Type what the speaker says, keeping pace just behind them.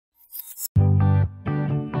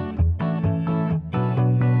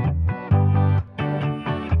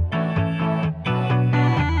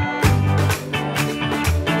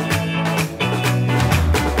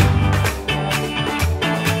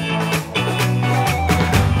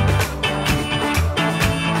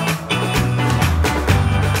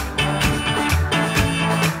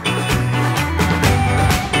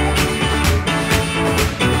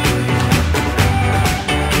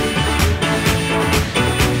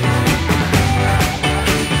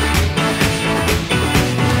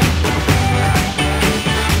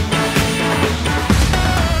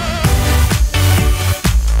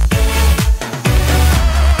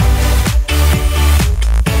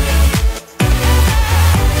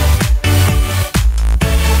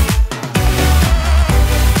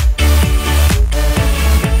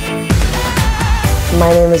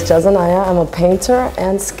is JEZENIAH. I'm a painter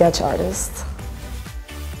and sketch artist.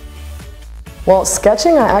 Well,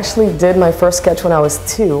 sketching, I actually did my first sketch when I was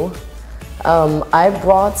 2. I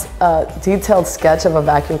brought a detailed sketch of a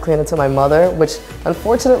vacuum cleaner to my mother, which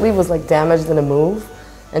unfortunately was like damaged in a move,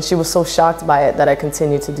 and she was so shocked by it that I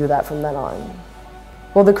continued to do that from then on.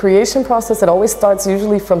 Well, the creation process, it always starts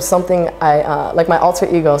usually from something like my alter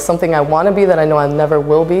ego, something I want to be that I know I never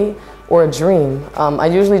will be, or a dream. I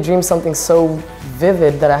usually dream something so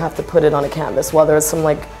vivid that I have to put it on a canvas, whether it's some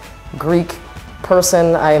like Greek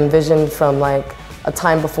person I envisioned from like a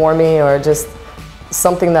time before me, or just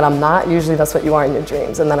something that I'm not. Usually that's what you are in your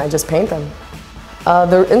dreams, and then I just paint them.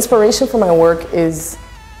 The inspiration for my work is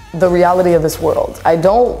the reality of this world. I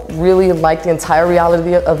don't really like the entire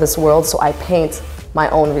reality of this world, so I paint my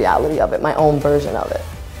own reality of it, my own version of it.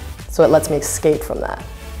 So it lets me escape from that.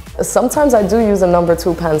 Sometimes I do use a number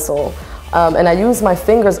 2 pencil, and I use my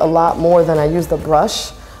fingers a lot more than I use the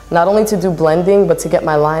brush, not only to do blending, but to get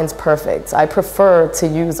my lines perfect. I prefer to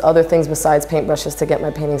use other things besides paintbrushes to get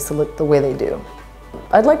my paintings to look the way they do.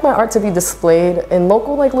 I'd like my art to be displayed in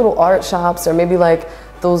local like little art shops, or maybe like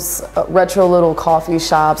those retro little coffee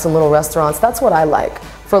shops and little restaurants. That's what I like,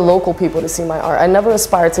 for local people to see my art. I never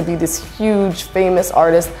aspire to be this huge famous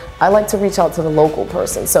artist. I like to reach out to the local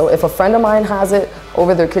person. So if a friend of mine has it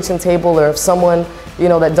over their kitchen table, or if someone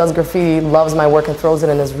that does graffiti loves my work and throws it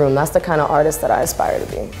in his room, that's the kind of artist that I aspire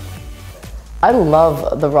to be. I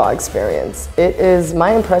love the raw experience.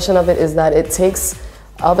 My impression of it is that it takes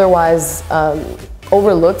otherwise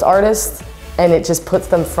overlooked artists and it just puts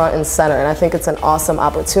them front and center. And I think it's an awesome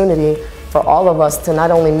opportunity for all of us to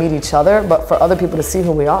not only meet each other, but for other people to see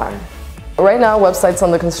who we are. Right now, website's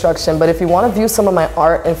under construction, but if you want to view some of my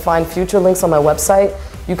art and find future links on my website,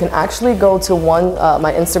 you can actually go to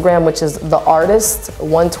my Instagram, which is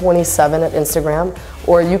theartist127 at Instagram,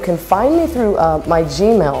 or you can find me through my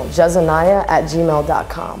Gmail,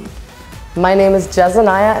 jezeniah@gmail.com. My name is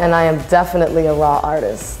JEZENIAH, and I am definitely a raw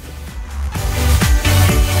artist.